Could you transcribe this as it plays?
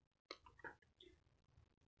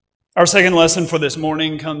Our second lesson for this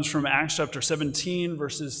morning comes from Acts chapter 17,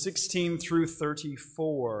 verses 16 through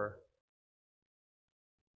 34.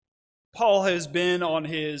 Paul has been on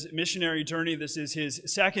his missionary journey. This is his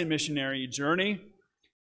second missionary journey.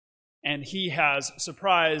 And he has,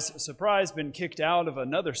 surprise, been kicked out of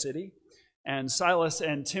another city. And Silas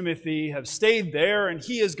and Timothy have stayed there, and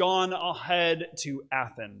he has gone ahead to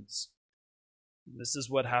Athens. This is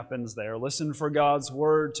what happens there. Listen for God's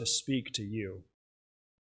word to speak to you.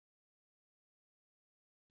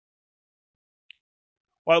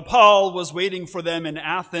 While Paul was waiting for them in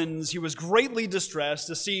Athens, he was greatly distressed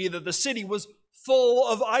to see that the city was full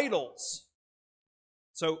of idols.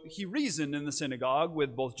 So he reasoned in the synagogue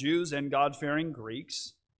with both Jews and God-fearing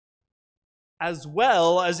Greeks, as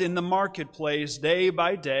well as in the marketplace day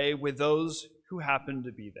by day with those who happened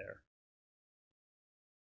to be there.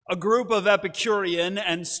 A group of Epicurean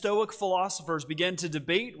and Stoic philosophers began to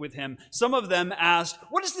debate with him. Some of them asked,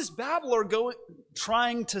 "What is this babbler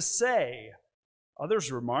trying to say?"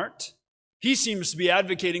 Others remarked, "He seems to be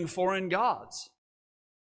advocating foreign gods."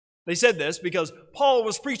 They said this because Paul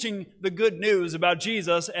was preaching the good news about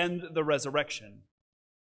Jesus and the resurrection.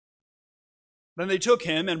 Then they took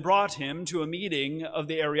him and brought him to a meeting of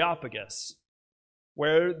the Areopagus,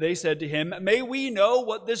 where they said to him, "May we know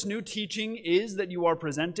what this new teaching is that you are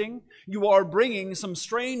presenting? You are bringing some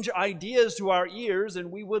strange ideas to our ears,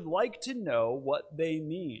 and we would like to know what they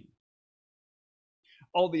mean."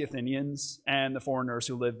 All the Athenians and the foreigners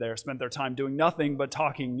who lived there spent their time doing nothing but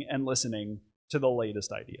talking and listening to the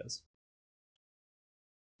latest ideas.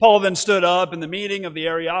 Paul then stood up in the meeting of the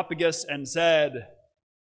Areopagus and said,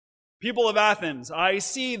 "People of Athens, I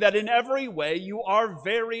see that in every way you are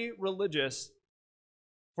very religious.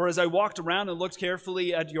 For as I walked around and looked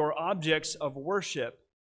carefully at your objects of worship,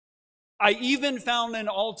 I even found an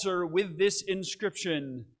altar with this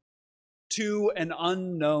inscription, 'To an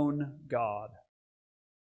unknown God.'"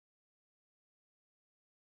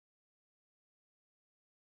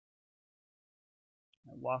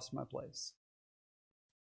 I lost my place.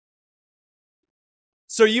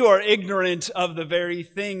 "So you are ignorant of the very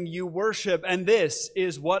thing you worship, and this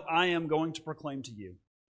is what I am going to proclaim to you.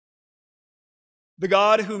 The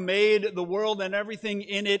God who made the world and everything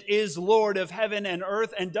in it is Lord of heaven and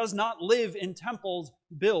earth and does not live in temples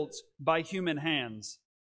built by human hands.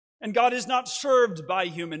 And God is not served by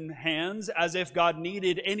human hands as if God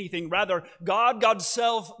needed anything. Rather, God's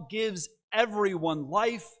self gives everyone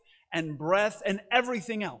life and breath and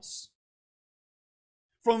everything else.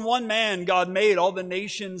 From one man, God made all the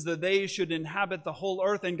nations that they should inhabit the whole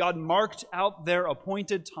earth, and God marked out their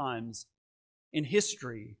appointed times in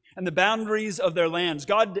history and the boundaries of their lands.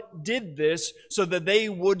 God did this so that they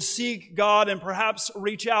would seek God and perhaps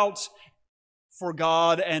reach out for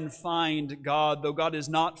God and find God, though God is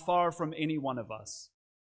not far from any one of us.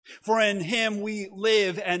 For in him we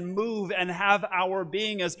live and move and have our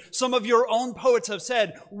being. As some of your own poets have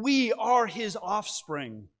said, we are his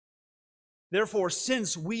offspring. Therefore,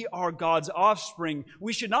 since we are God's offspring,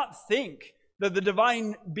 we should not think that the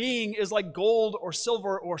divine being is like gold or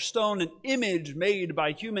silver or stone, an image made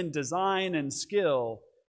by human design and skill.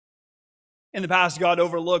 In the past, God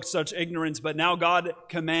overlooked such ignorance, but now God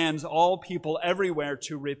commands all people everywhere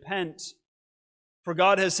to repent. For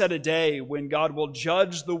God has set a day when God will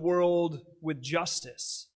judge the world with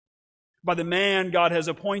justice. By the man God has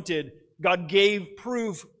appointed, God gave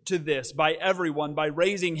proof to this by everyone by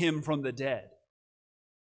raising him from the dead.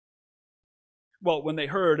 Well, when they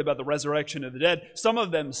heard about the resurrection of the dead, some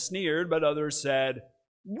of them sneered, but others said,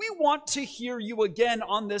 "We want to hear you again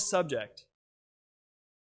on this subject."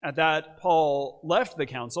 At that, Paul left the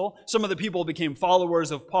council. Some of the people became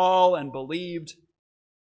followers of Paul and believed.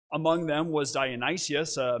 Among them was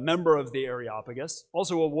Dionysius, a member of the Areopagus,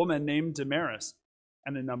 also a woman named Damaris,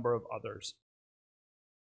 and a number of others.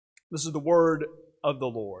 This is the word of the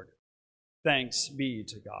Lord. Thanks be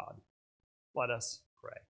to God. Let us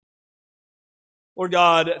pray. Lord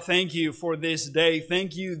God, thank you for this day.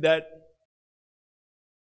 Thank you that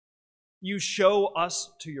you show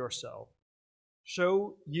us to yourself.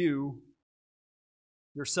 Show you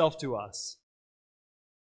yourself to us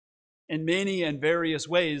in many and various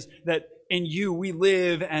ways, that in you we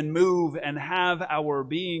live and move and have our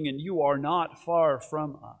being, and you are not far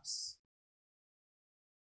from us.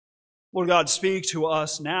 Lord God, speak to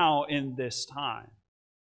us now in this time.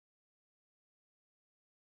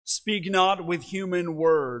 Speak not with human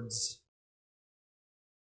words,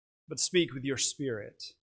 but speak with your Spirit.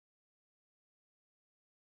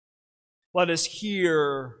 Let us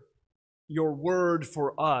hear your word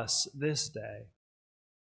for us this day.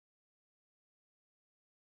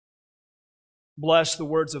 Bless the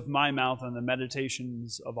words of my mouth and the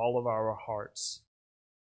meditations of all of our hearts.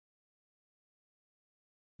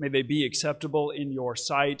 May they be acceptable in your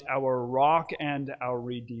sight, our rock and our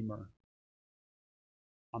Redeemer.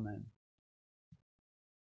 Amen.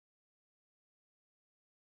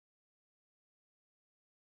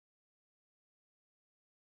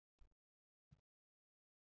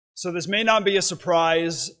 So this may not be a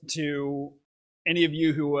surprise to any of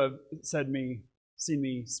you who have seen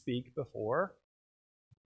me speak before.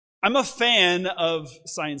 I'm a fan of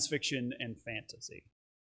science fiction and fantasy,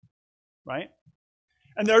 right?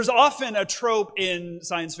 And there's often a trope in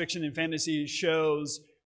science fiction and fantasy shows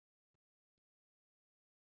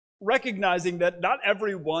recognizing that not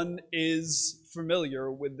everyone is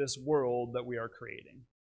familiar with this world that we are creating.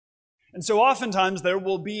 And so oftentimes there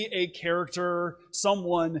will be a character,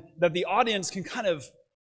 someone that the audience can kind of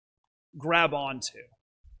grab onto,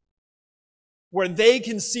 where they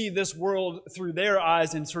can see this world through their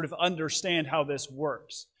eyes and sort of understand how this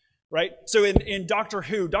works, right? So in Doctor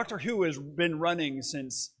Who has been running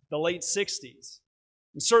since the late 60s.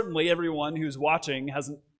 And certainly everyone who's watching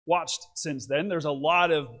hasn't watched since then. There's a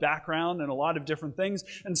lot of background and a lot of different things.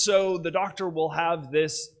 And so the Doctor will have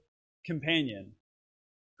this companion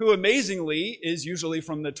who amazingly is usually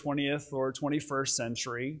from the 20th or 21st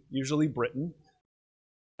century, usually Britain.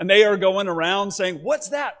 And they are going around saying, "What's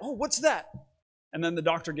that? Oh, what's that?" And then the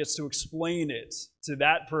Doctor gets to explain it to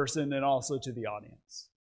that person and also to the audience.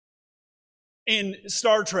 In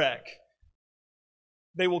Star Trek,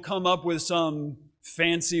 they will come up with some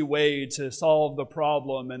fancy way to solve the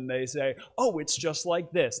problem, and they say, "Oh, it's just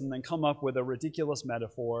like this," and then come up with a ridiculous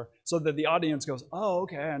metaphor so that the audience goes, "Oh,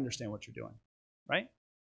 okay, I understand what you're doing," right?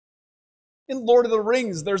 In Lord of the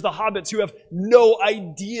Rings, there's the hobbits who have no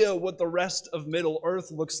idea what the rest of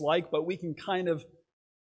Middle-earth looks like, but we can kind of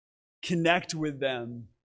connect with them,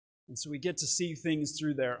 and so we get to see things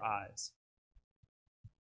through their eyes.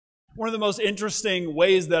 One of the most interesting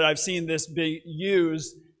ways that I've seen this be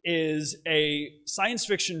used is a science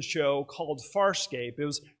fiction show called Farscape. It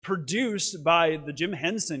was produced by the Jim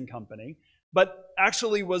Henson Company, but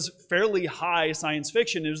actually was fairly high science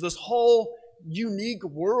fiction. It was this whole unique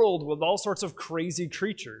world with all sorts of crazy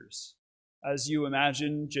creatures, as you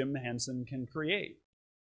imagine Jim Henson can create.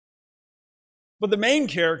 But the main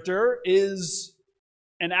character is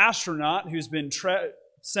an astronaut who's been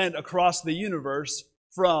sent across the universe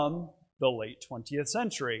from the late 20th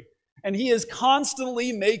century. And he is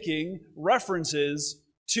constantly making references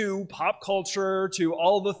to pop culture, to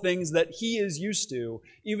all the things that he is used to,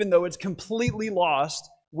 even though it's completely lost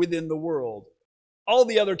within the world. All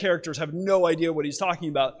the other characters have no idea what he's talking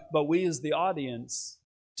about, but we as the audience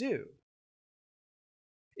do.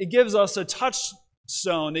 It gives us a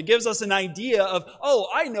touchstone. It gives us an idea of, oh,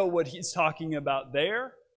 I know what he's talking about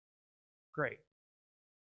there. Great.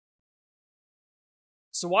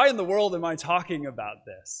 So why in the world am I talking about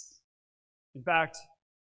this? In fact,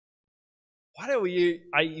 why do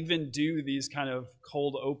I even do these kind of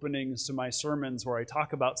cold openings to my sermons where I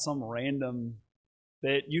talk about some random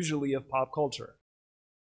bit, usually of pop culture?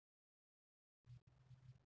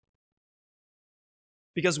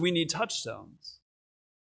 Because we need touchstones.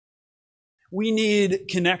 We need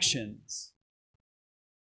connections.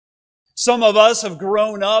 Some of us have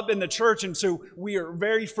grown up in the church, and so we are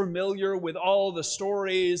very familiar with all the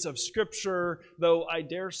stories of Scripture, though I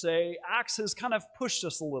dare say Acts has kind of pushed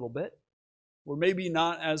us a little bit. We're maybe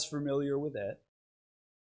not as familiar with it.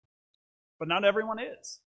 But not everyone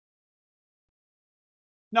is.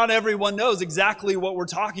 Not everyone knows exactly what we're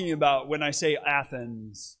talking about when I say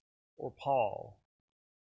Athens or Paul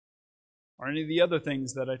or any of the other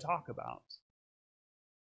things that I talk about.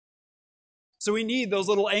 So we need those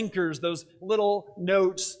little anchors, those little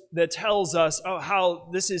notes that tells us, oh, how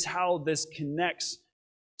this connects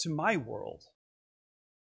to my world.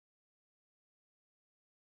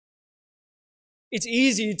 It's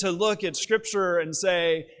easy to look at Scripture and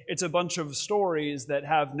say it's a bunch of stories that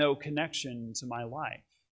have no connection to my life.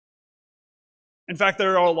 In fact,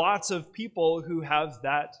 there are lots of people who have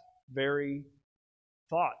that very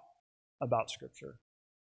thought about Scripture.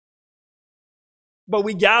 But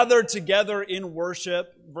we gather together in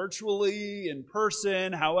worship, virtually, in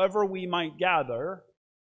person, however we might gather,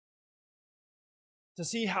 to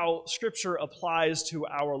see how Scripture applies to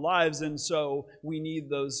our lives, and so we need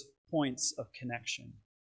those points of connection.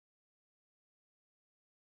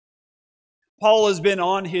 Paul has been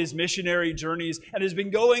on his missionary journeys and has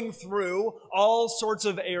been going through all sorts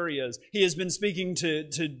of areas. He has been speaking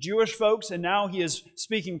to Jewish folks, and now he is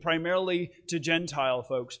speaking primarily to Gentile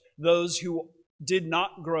folks, those who did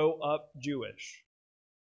not grow up Jewish.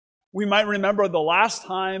 We might remember the last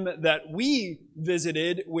time that we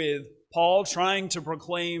visited with Paul trying to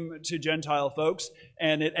proclaim to Gentile folks,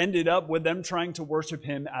 and it ended up with them trying to worship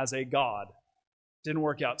him as a god. Didn't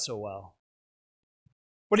work out so well.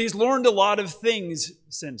 But he's learned a lot of things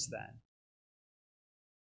since then.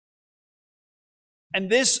 And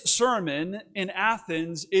this sermon in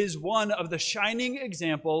Athens is one of the shining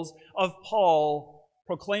examples of Paul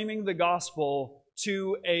proclaiming the gospel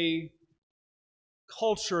to a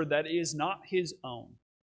culture that is not his own.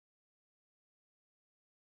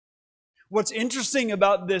 What's interesting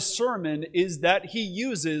about this sermon is that he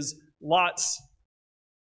uses lots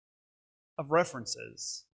of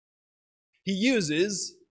references. He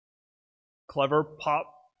uses clever pop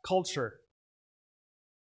culture.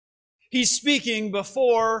 He's speaking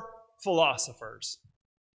before philosophers.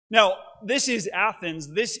 Now, this is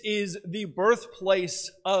Athens. This is the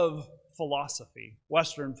birthplace of philosophy,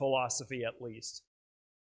 Western philosophy at least.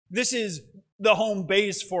 This is the home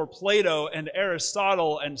base for Plato and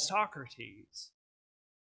Aristotle and Socrates.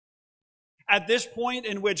 At this point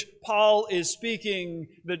in which Paul is speaking,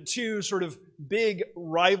 the two sort of big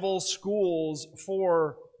rival schools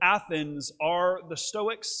for Athens are the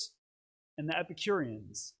Stoics and the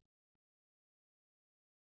Epicureans.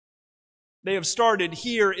 They have started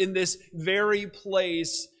here in this very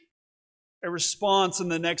place a response in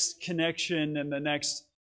the next connection and the next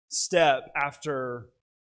step after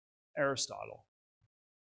Aristotle.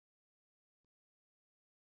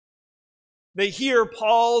 They hear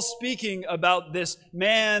Paul speaking about this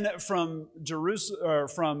man from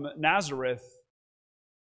from Nazareth,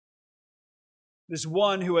 this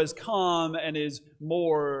one who has come and is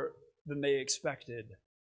more than they expected.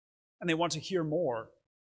 And they want to hear more.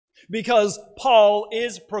 Because Paul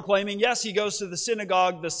is proclaiming, yes, he goes to the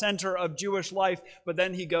synagogue, the center of Jewish life, but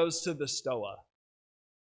then he goes to the Stoa.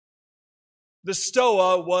 The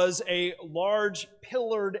Stoa was a large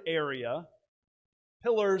pillared area,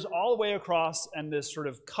 pillars all the way across, and this sort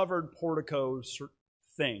of covered portico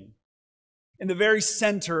thing in the very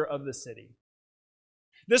center of the city.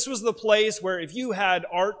 This was the place where if you had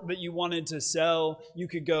art that you wanted to sell, you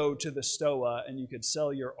could go to the Stoa and you could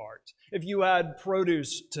sell your art. If you had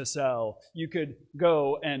produce to sell, you could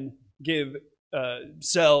go and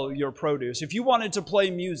sell your produce. If you wanted to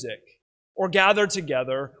play music or gather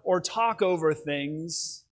together or talk over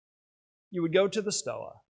things, you would go to the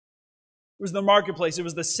Stoa. It was the marketplace. It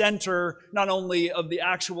was the center not only of the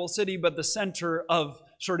actual city, but the center of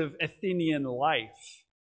sort of Athenian life.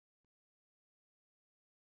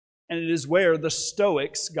 And it is where the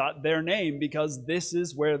Stoics got their name, because this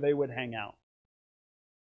is where they would hang out.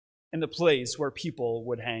 And the place where people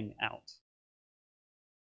would hang out.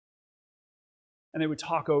 And they would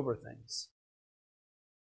talk over things.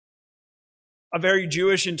 A very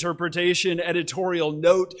Jewish interpretation, editorial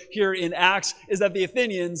note here in Acts is that the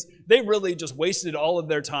Athenians, they really just wasted all of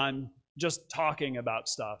their time just talking about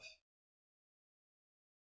stuff.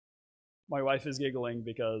 My wife is giggling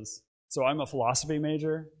because, so I'm a philosophy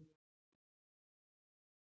major.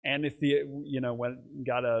 And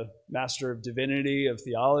got a Master of Divinity, of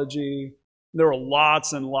Theology. There were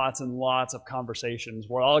lots and lots and lots of conversations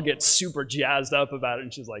where I'll get super jazzed up about it,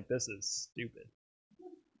 and she's like, this is stupid.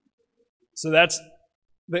 So that's,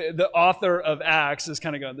 the author of Acts is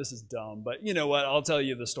kind of going, this is dumb, but you know what, I'll tell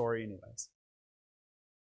you the story anyways.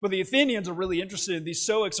 But the Athenians are really interested, these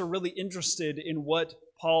Stoics are really interested in what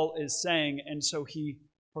Paul is saying, and so he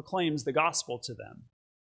proclaims the gospel to them.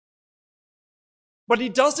 But he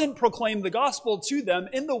doesn't proclaim the gospel to them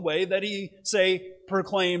in the way that he, say,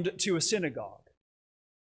 proclaimed to a synagogue.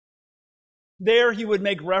 There he would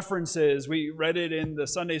make references, we read it in the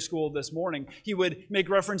Sunday school this morning, he would make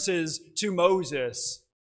references to Moses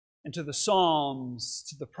and to the Psalms,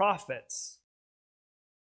 to the prophets.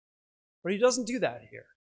 But he doesn't do that here.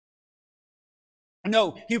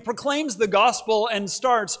 No, he proclaims the gospel and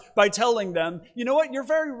starts by telling them, you know what, you're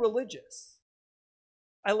very religious.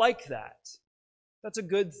 I like that. That's a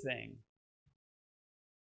good thing.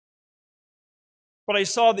 But I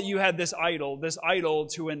saw that you had this idol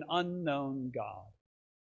to an unknown God.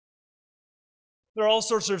 There are all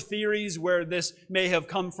sorts of theories where this may have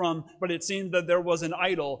come from, but it seems that there was an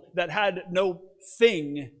idol that had no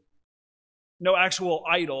actual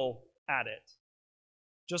idol at it.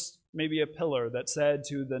 Just maybe a pillar that said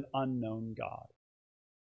to the unknown God.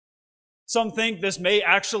 Some think this may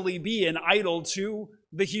actually be an idol to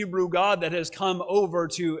the Hebrew God that has come over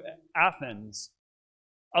to Athens.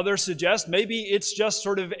 Others suggest maybe it's just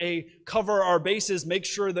sort of a cover our bases, make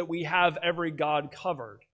sure that we have every God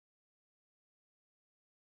covered.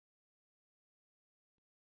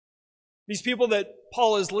 These people that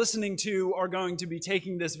Paul is listening to are going to be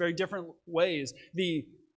taking this very different ways. The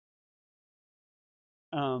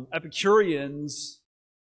Epicureans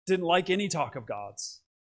didn't like any talk of gods.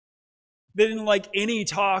 They didn't like any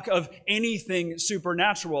talk of anything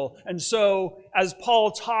supernatural. And so, as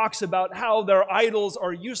Paul talks about how their idols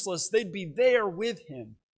are useless, they'd be there with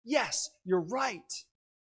him. Yes, you're right.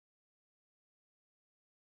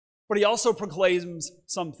 But he also proclaims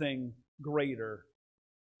something greater.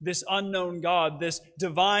 This unknown God, this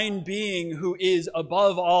divine being who is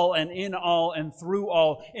above all and in all and through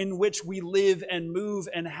all, in which we live and move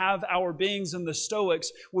and have our beings. And the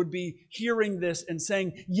Stoics would be hearing this and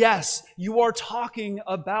saying, yes, you are talking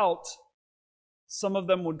about, some of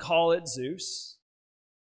them would call it Zeus,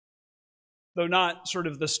 though not sort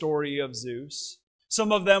of the story of Zeus.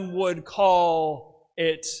 Some of them would call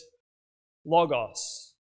it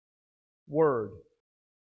Logos, Word,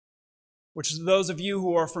 which those of you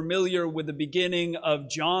who are familiar with the beginning of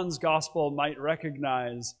John's Gospel might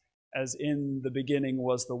recognize as in the beginning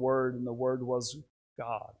was the Word, and the Word was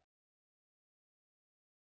God.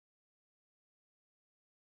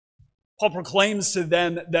 Paul proclaims to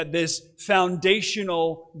them that this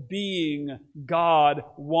foundational being, God,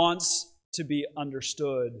 wants to be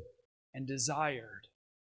understood and desired.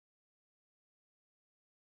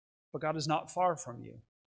 But God is not far from you.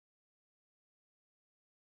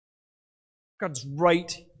 God's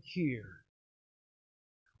right here,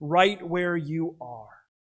 right where you are.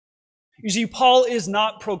 You see, Paul is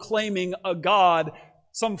not proclaiming a God,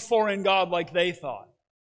 some foreign God like they thought.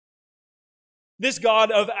 This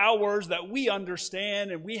God of ours that we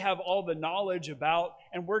understand and we have all the knowledge about,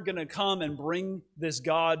 and we're going to come and bring this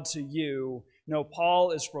God to you. No,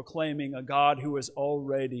 Paul is proclaiming a God who is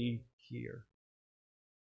already here.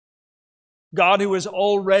 God who is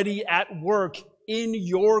already at work in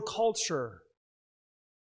your culture.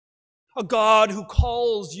 A God who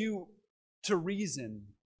calls you to reason.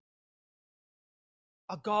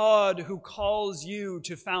 A God who calls you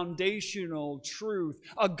to foundational truth.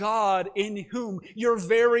 A God in whom your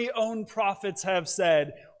very own prophets have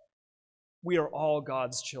said, we are all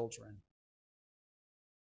God's children.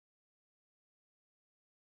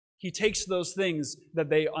 He takes those things that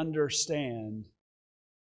they understand,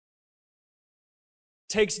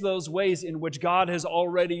 takes those ways in which God has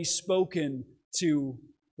already spoken to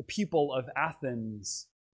the people of Athens,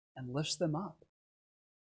 and lifts them up.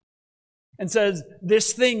 And says,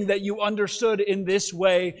 this thing that you understood in this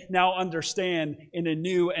way, now understand in a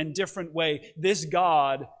new and different way. This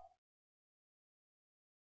God,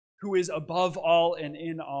 who is above all and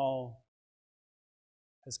in all,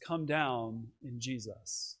 has come down in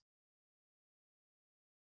Jesus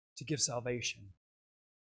to give salvation.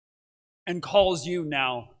 And calls you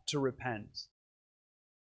now to repent.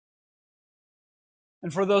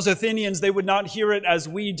 And for those Athenians, they would not hear it as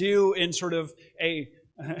we do in sort of a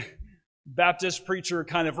Baptist preacher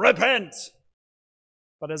kind of repent,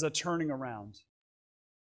 but as a turning around,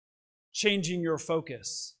 changing your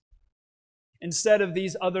focus. Instead of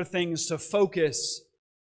these other things, to focus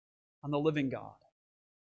on the living God.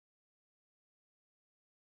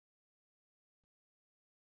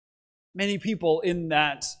 Many people in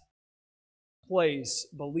that place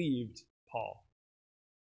believed Paul.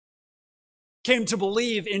 Came to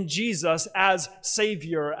believe in Jesus as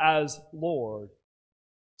Savior, as Lord.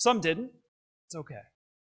 Some didn't. It's okay.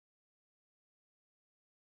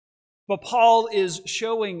 But Paul is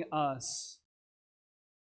showing us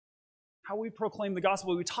how we proclaim the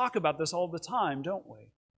gospel. We talk about this all the time, don't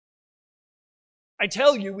we? I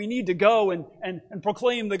tell you, we need to go and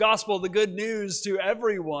proclaim the gospel, the good news to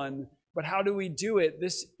everyone. But how do we do it?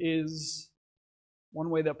 This is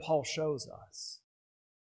one way that Paul shows us.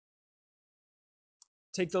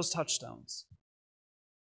 Take those touchstones.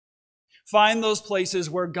 Find those places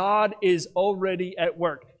where God is already at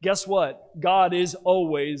work. Guess what? God is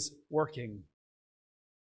always working.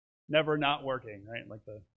 Never not working, right? Like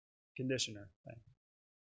the conditioner thing.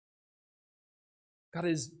 God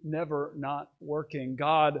is never not working.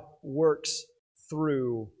 God works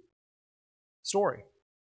through story.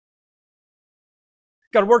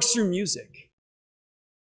 God works through music.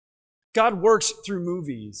 God works through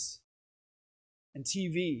movies and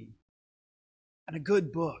TV and a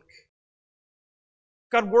good book.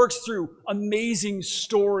 God works through amazing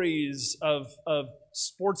stories of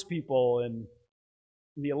sports people in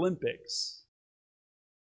the Olympics.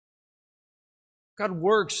 God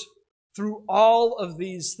works through all of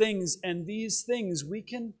these things, and these things we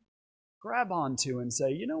can grab onto and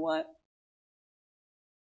say, you know what?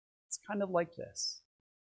 It's kind of like this.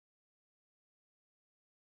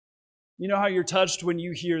 You know how you're touched when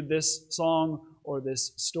you hear this song or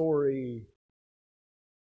this story?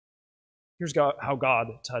 Here's how God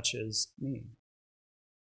touches me.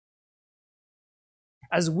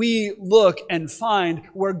 As we look and find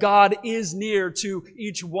where God is near to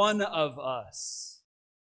each one of us,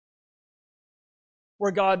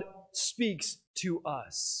 where God speaks to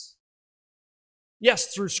us.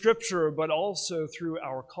 Yes, through Scripture, but also through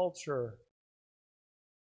our culture.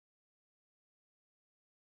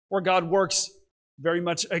 Where God works very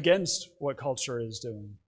much against what culture is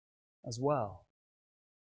doing as well.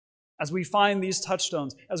 As we find these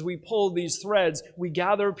touchstones, as we pull these threads, we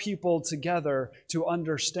gather people together to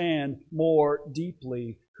understand more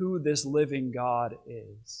deeply who this living God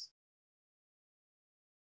is.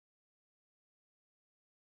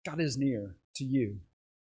 God is near to you.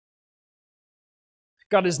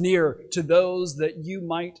 God is near to those that you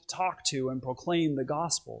might talk to and proclaim the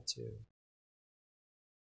gospel to,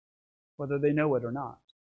 whether they know it or not.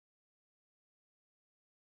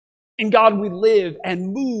 In God we live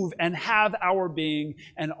and move and have our being,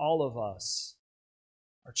 and all of us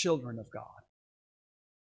are children of God.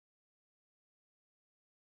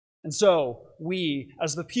 And so, we,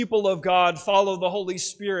 as the people of God, follow the Holy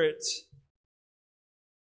Spirit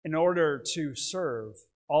in order to serve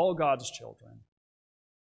all God's children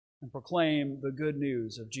and proclaim the good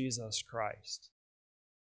news of Jesus Christ,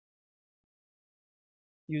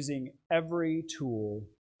 using every tool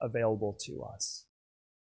available to us.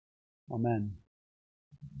 Amen.